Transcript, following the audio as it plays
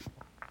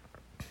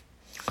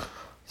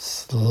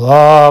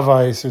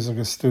Slava Jesus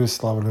Christus,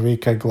 Slava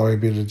Navika, glory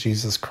be to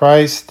Jesus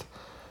Christ,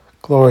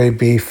 glory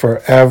be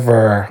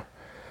forever.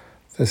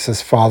 This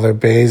is Father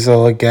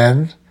Basil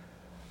again.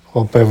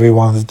 Hope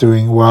everyone's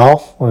doing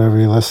well, wherever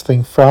you're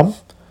listening from.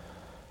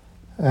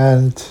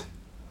 And,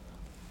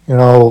 you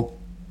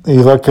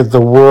look at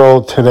the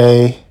world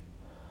today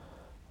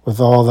with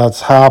all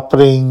that's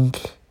happening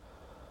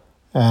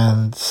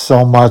and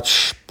so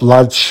much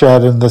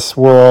bloodshed in this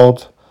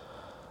world.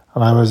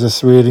 And I was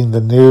just reading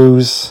the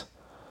news.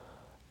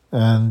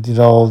 And,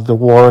 the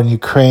war in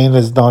Ukraine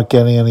is not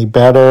getting any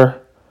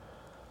better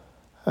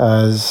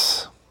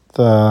as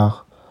the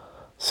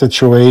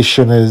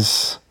situation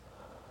is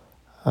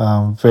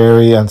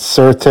very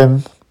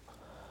uncertain.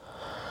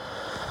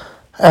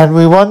 And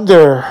we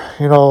wonder,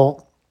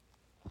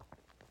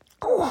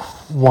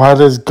 why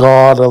does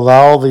God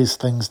allow these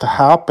things to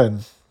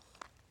happen?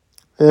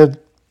 It's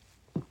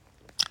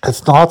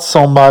not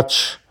so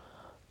much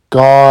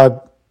God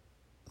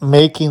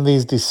making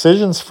these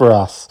decisions for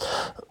us.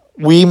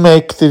 We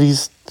make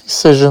these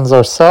decisions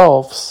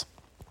ourselves.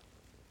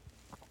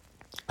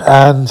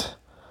 And,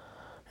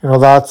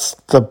 that's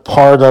the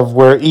part of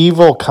where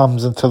evil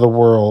comes into the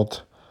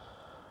world.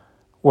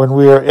 When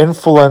we are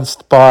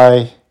influenced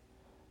by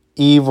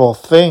evil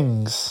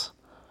things,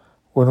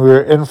 when we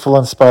are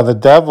influenced by the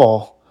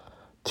devil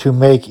to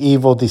make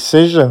evil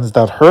decisions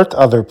that hurt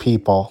other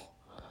people,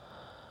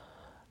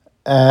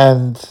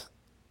 and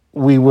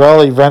we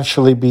will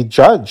eventually be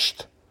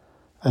judged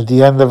at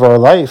the end of our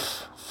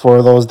life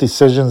for those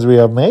decisions we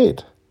have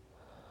made.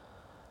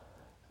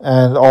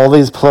 And all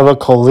these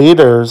political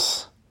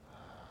leaders,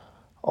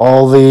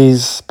 all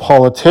these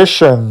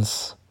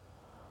politicians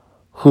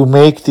who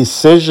make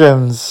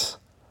decisions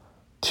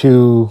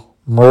to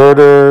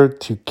murder,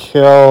 to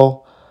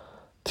kill,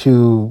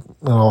 to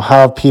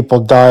have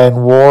people die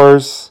in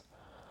wars,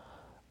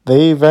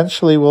 they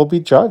eventually will be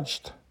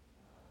judged.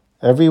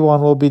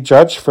 Everyone will be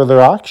judged for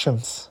their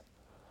actions.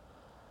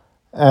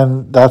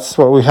 And that's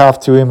what we have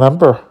to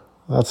remember.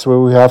 That's what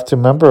we have to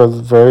remember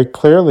very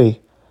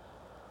clearly.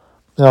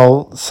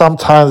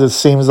 Sometimes it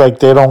seems like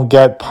they don't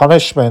get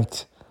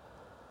punishment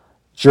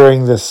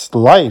during this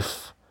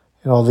life.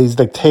 These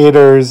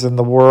dictators in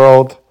the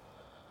world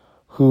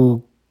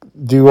who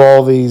do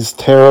all these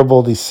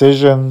terrible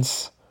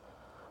decisions,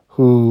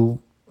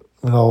 who,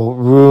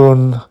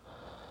 ruin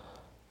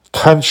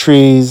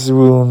countries,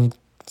 ruin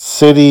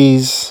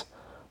cities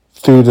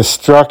through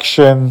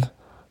destruction,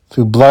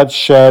 through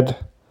bloodshed.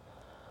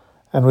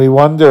 And we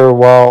wonder,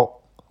 well,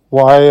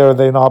 why are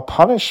they not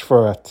punished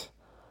for it?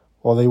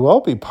 Well, they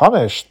will be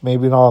punished,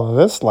 maybe not in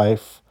this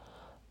life,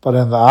 but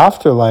in the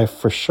afterlife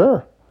for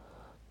sure.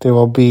 They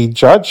will be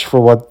judged for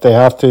what they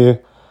have to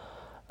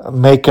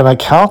make an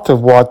account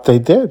of what they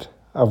did,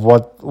 of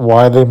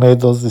why they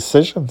made those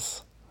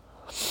decisions.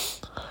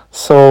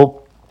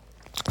 So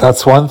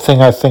that's one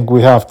thing I think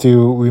we have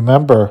to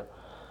remember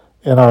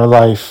in our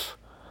life,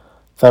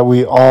 that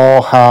we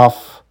all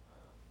have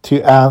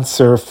to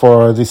answer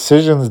for our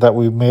decisions that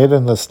we've made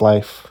in this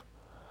life.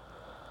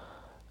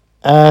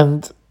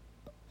 And,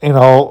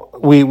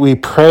 we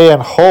pray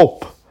and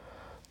hope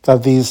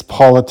that these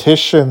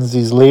politicians,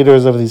 these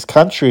leaders of these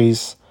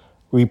countries,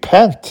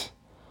 repent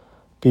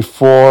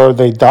before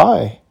they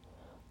die,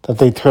 that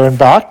they turn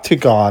back to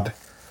God,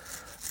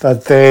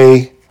 that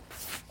they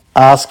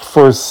ask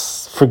for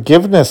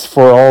forgiveness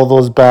for all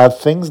those bad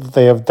things that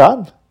they have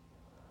done.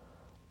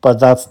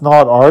 But that's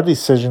not our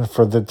decision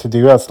for them to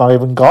do. That's not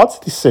even God's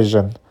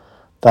decision.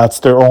 That's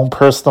their own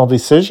personal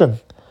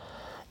decision.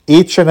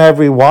 Each and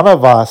every one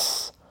of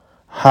us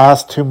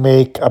has to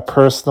make a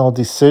personal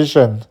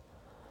decision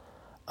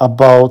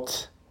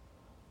about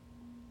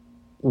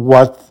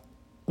what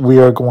we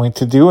are going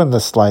to do in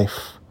this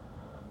life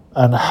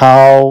and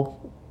how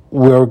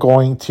we're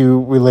going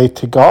to relate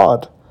to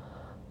God,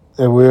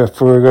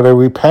 if we're going to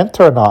repent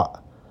or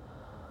not.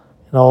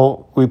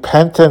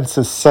 Repentance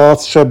is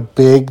such a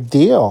big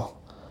deal.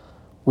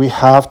 We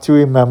have to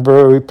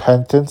remember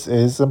repentance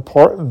is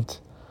important.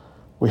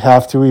 We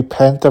have to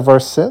repent of our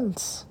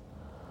sins.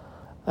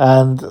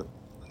 And,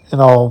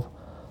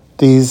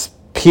 these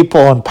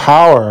people in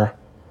power,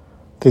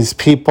 these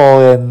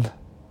people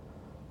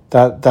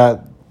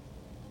that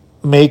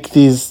make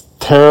these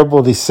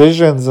terrible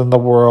decisions in the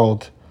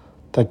world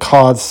that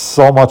cause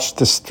so much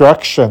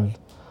destruction,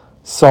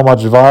 so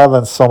much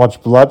violence, so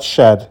much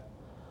bloodshed,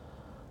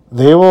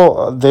 they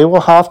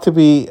will have to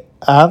be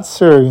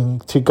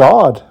answering to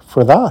God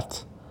for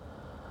that.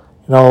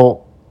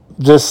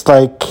 Just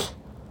like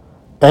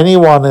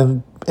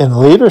anyone in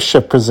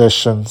leadership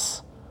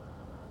positions,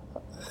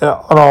 and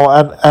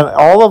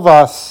all of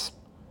us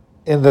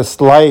in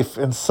this life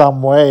in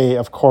some way,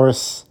 of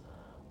course,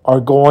 are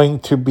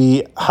going to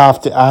have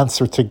to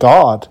answer to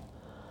God,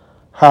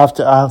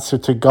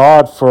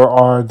 for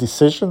our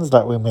decisions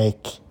that we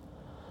make.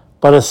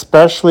 But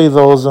especially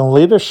those in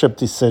leadership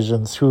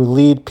decisions who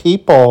lead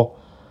people,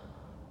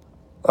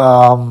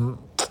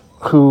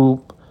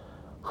 who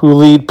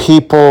lead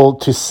people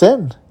to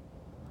sin,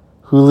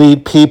 who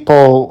lead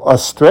people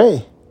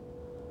astray.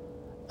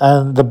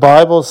 And the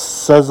Bible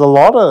says a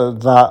lot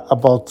of that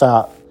about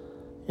that.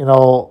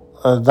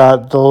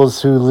 That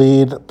those who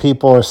lead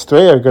people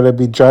astray are going to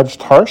be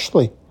judged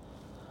harshly.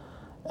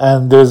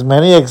 And there's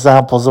many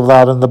examples of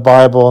that in the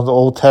Bible, in the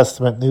Old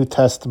Testament, New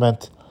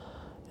Testament.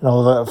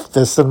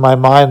 This in my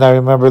mind, I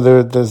remember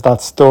there's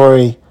that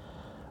story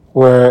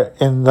where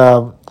in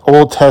the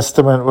Old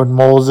Testament, when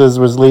Moses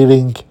was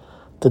leading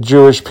the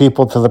Jewish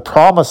people to the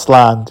Promised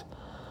Land,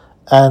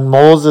 and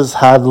Moses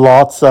had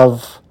lots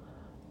of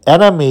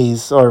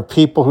enemies or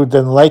people who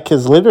didn't like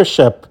his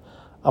leadership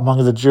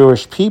among the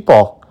Jewish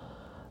people.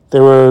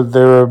 There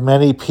were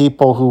many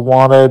people who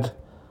wanted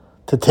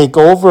to take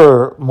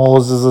over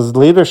Moses'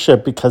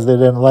 leadership because they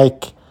didn't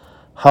like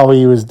how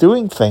he was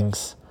doing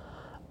things.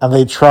 And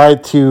they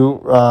tried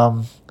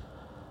to,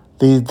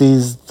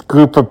 these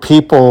group of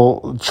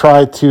people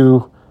tried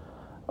to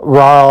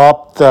rile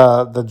up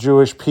the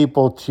Jewish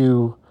people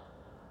to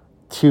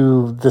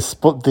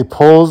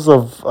depose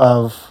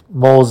of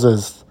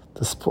Moses.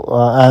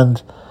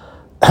 And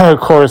of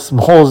course,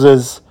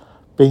 Moses,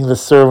 being the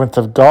servant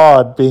of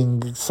God,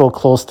 being so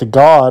close to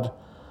God,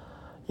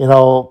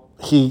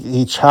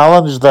 he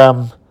challenged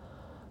them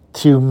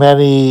to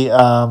many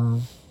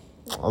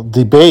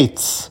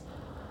debates,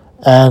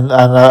 and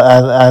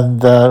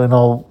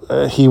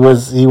he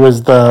was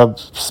the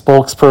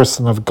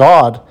spokesperson of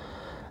God.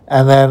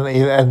 And then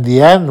in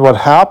the end, what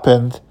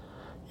happened?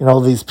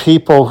 These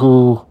people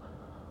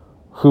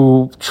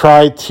who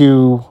tried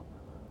to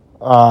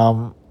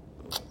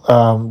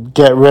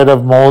get rid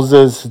of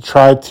Moses,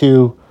 tried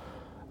to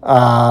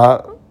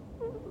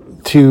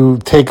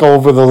take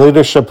over the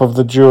leadership of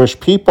the Jewish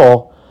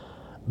people.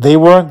 They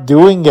weren't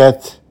doing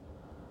it,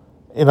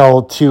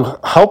 to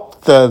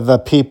help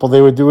the people.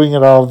 They were doing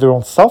it out of their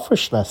own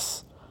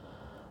selfishness.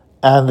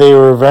 And they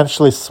were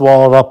eventually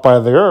swallowed up by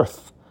the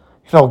earth.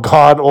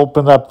 God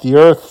opened up the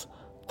earth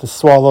to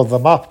swallow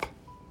them up.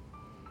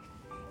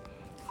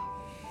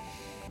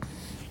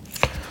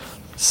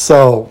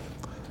 So,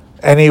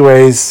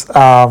 anyways,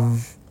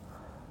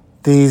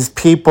 these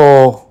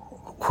people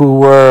who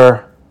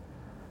were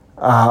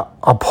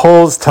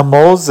opposed to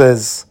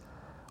Moses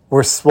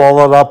were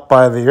swallowed up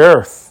by the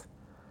earth.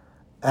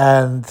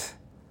 And,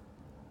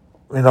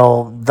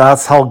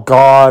 that's how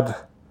God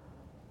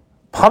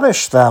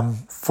punished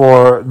them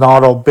for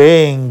not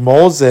obeying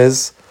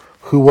Moses,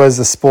 who was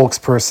the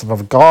spokesperson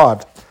of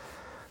God.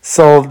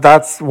 So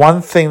that's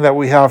one thing that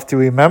we have to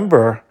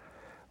remember.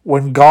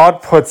 When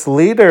God puts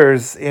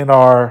leaders in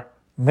our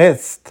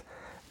midst,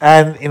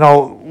 and,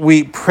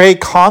 we pray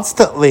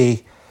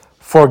constantly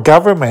for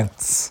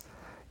governments.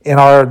 In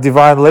our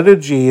divine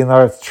liturgy, in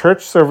our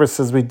church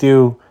services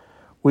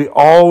we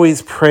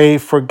always pray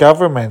for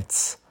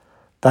governments,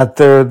 that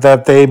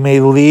they may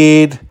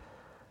lead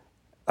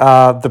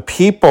the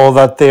people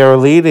that they are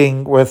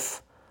leading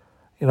with,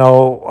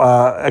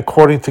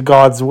 according to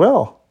God's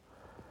will.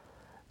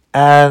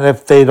 And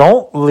if they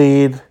don't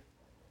lead,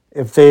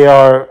 if they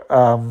are,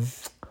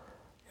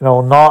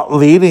 not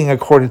leading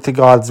according to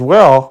God's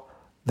will,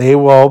 they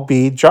will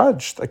be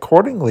judged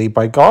accordingly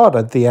by God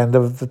at the end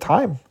of the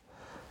time,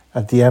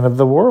 at the end of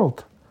the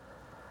world.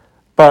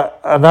 But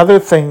another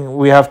thing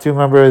we have to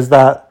remember is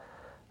that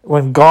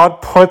when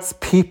God puts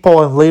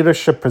people in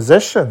leadership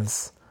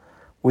positions,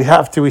 we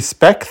have to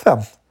respect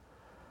them.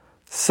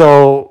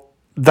 So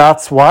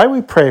that's why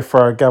we pray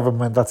for our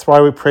government. That's why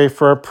we pray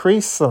for our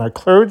priests and our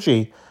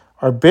clergy,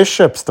 our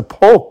bishops, the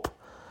Pope.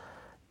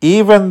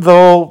 Even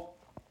though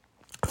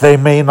they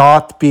may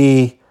not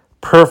be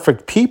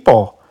perfect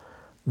people,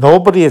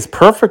 nobody is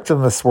perfect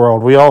in this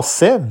world. We all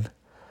sin.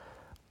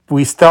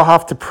 We still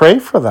have to pray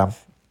for them.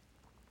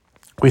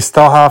 We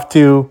still have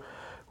to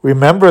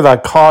remember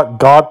that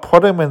God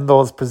put them in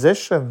those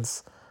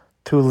positions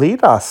to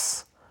lead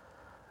us,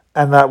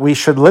 and that we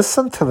should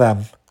listen to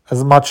them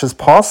as much as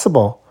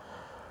possible.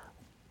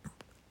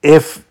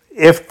 If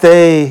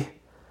they,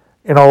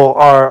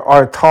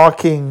 are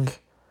talking,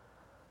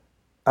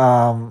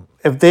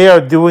 if they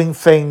are doing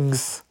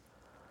things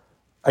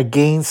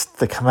against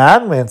the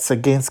commandments,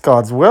 against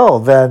God's will,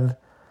 then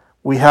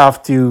we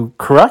have to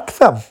correct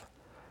them.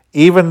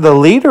 Even the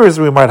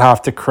leaders we might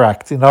have to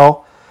correct.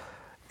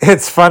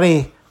 It's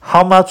funny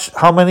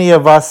how many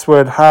of us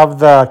would have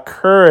the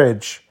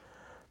courage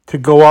to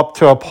go up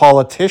to a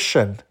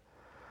politician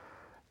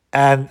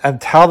and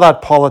tell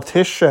that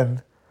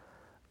politician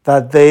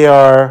that they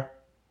are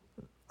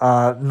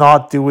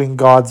not doing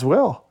God's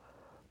will,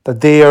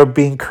 that they are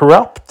being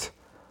corrupt,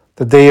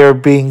 that they are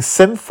being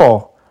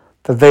sinful,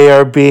 that they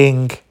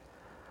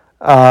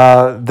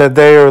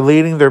are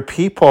leading their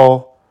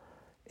people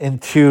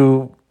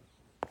into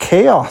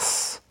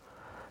chaos,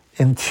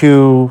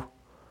 into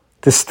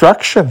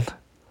destruction.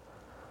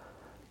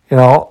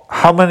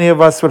 How many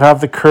of us would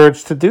have the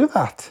courage to do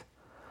that?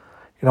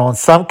 In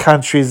some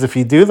countries, if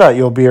you do that,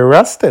 you'll be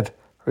arrested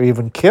or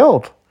even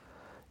killed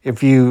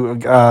if you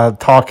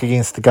talk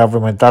against the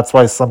government. That's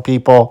why some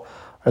people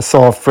are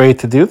so afraid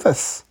to do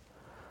this.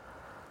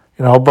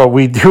 But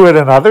we do it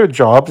in other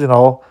jobs.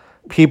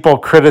 People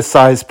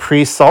criticize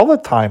priests all the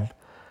time.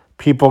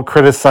 People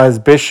criticize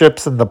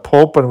bishops and the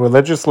Pope and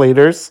religious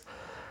leaders.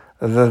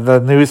 The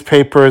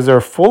newspapers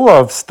are full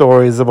of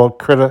stories about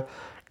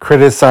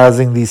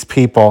criticizing these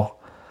people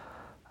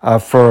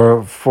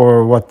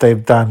for what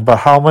they've done. But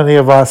how many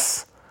of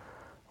us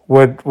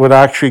would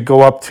actually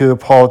go up to the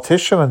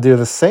politician and do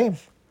the same?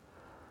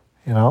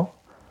 You know?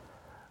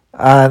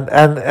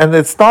 And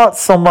it's not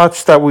so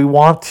much that we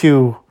want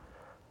to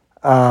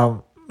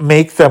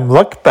make them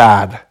look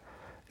bad.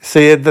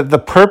 See, the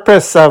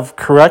purpose of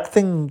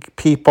correcting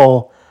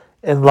people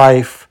in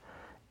life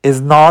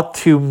is not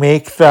to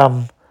make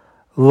them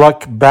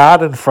look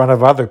bad in front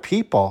of other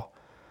people.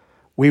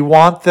 We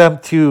want them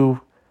to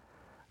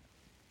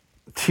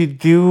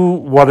do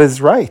what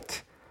is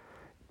right.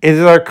 It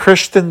is our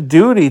Christian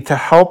duty to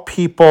help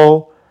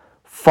people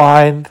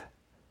find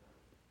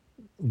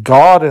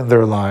God in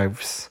their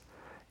lives.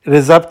 It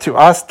is up to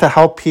us to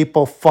help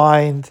people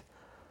find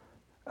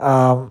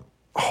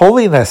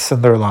holiness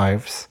in their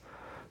lives.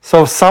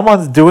 So if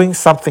someone's doing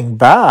something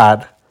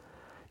bad,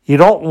 you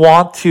don't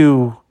want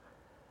to,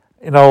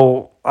 you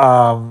don't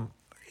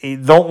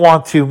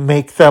want to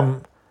make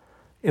them,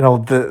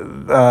 make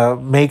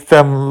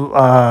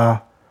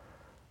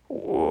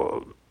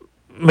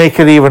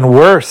it even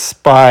worse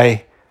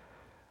by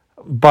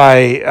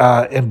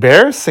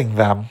embarrassing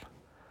them,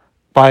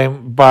 by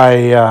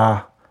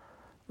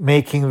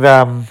making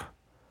them,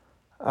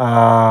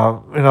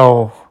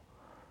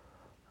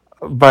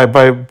 by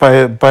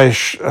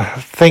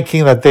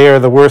thinking that they are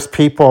the worst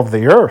people of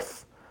the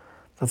earth.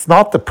 That's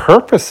not the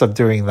purpose of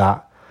doing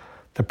that.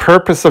 The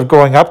purpose of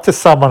going up to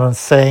someone and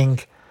saying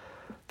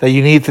that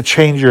you need to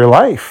change your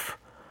life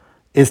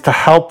is to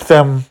help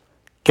them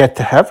get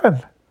to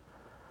heaven,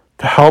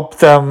 to help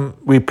them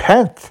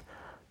repent,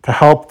 to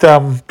help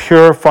them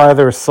purify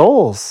their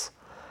souls.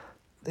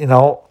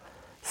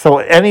 So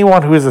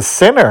anyone who is a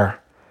sinner,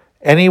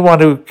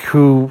 anyone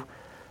who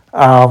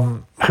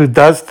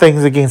does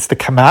things against the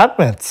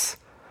commandments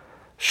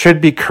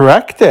should be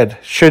corrected,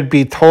 should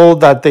be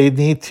told that they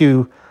need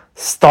to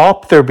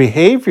stop their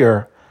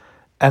behavior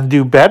and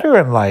do better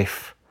in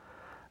life,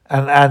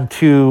 and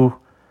to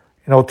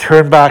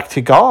turn back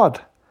to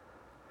God.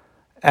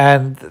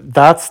 And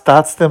that's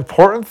the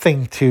important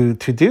thing to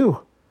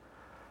do.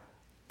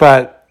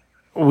 But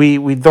we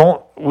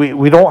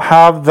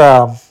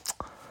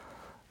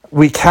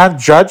can't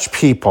judge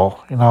people,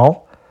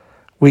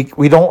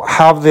 We don't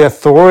have the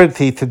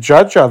authority to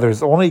judge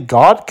others. Only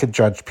God could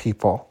judge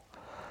people.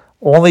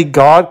 Only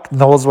God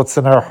knows what's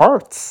in our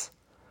hearts.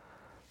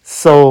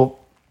 So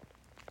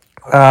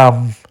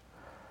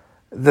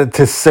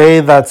to say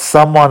that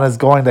someone is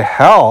going to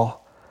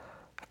hell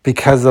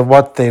because of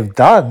what they've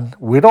done,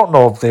 we don't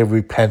know if they've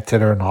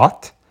repented or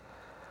not.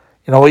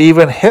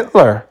 Even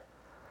Hitler,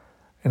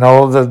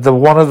 the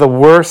one of the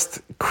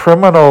worst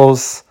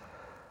criminals,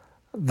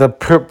 the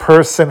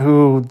person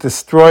who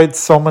destroyed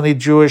so many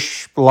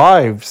Jewish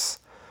lives,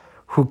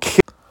 who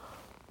killed.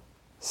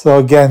 So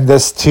again,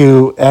 just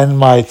to end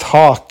my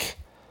talk,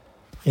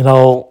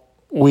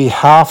 we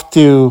have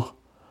to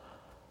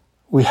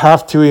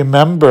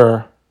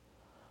remember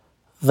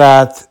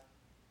that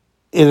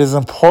it is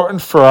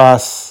important for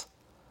us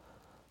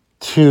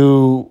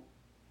to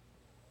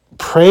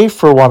pray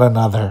for one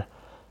another,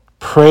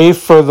 pray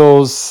for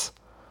those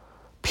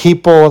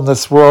people in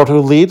this world who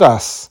lead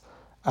us,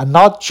 and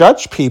not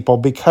judge people,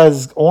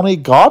 because only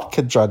God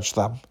could judge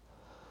them.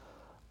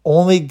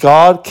 Only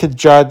God could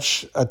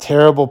judge a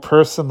terrible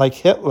person like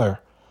Hitler,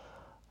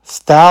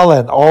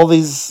 Stalin, all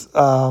these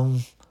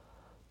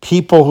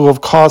people who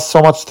have caused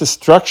so much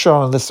destruction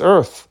on this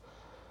earth.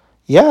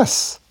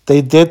 Yes,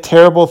 they did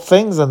terrible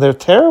things and they're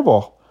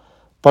terrible,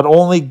 but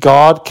only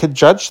God could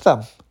judge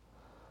them.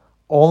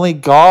 Only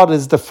God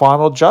is the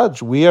final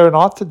judge. We are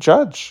not the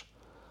judge.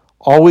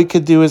 All we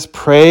could do is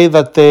pray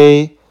that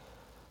they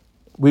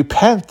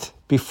repent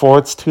before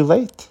it's too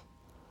late.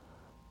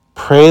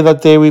 Pray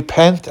that they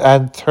repent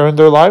and turn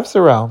their lives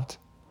around,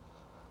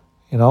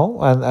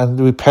 and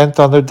repent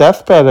on their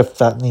deathbed if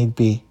that need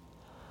be.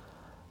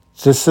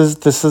 This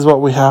is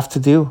what we have to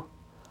do.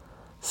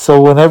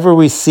 So whenever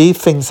we see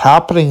things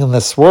happening in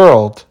this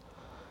world,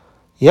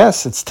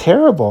 yes, it's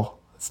terrible.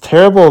 It's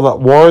terrible that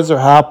wars are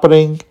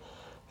happening.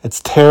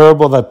 It's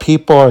terrible that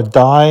people are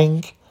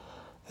dying.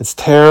 It's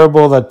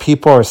terrible that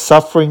people are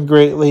suffering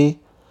greatly.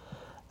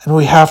 And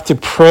we have to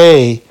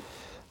pray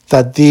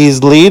that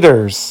these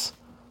leaders,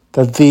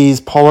 that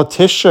these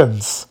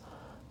politicians,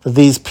 that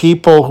these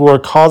people who are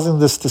causing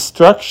this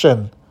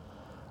destruction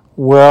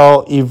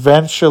will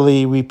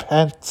eventually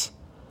repent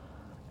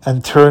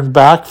and turn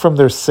back from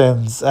their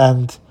sins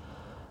and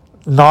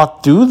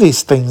not do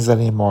these things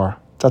anymore.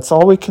 That's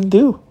all we can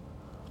do.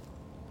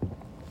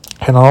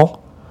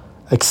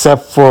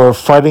 Except for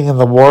fighting in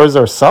the wars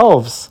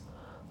ourselves,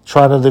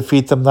 trying to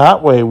defeat them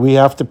that way. We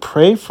have to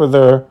pray for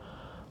their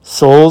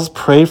souls,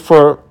 pray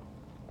for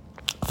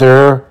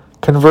their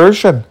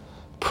conversion,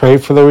 pray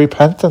for their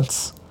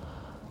repentance.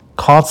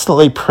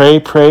 Constantly pray,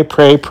 pray,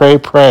 pray, pray,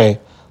 pray.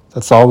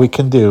 That's all we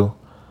can do.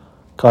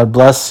 God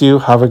bless you.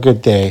 Have a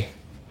good day.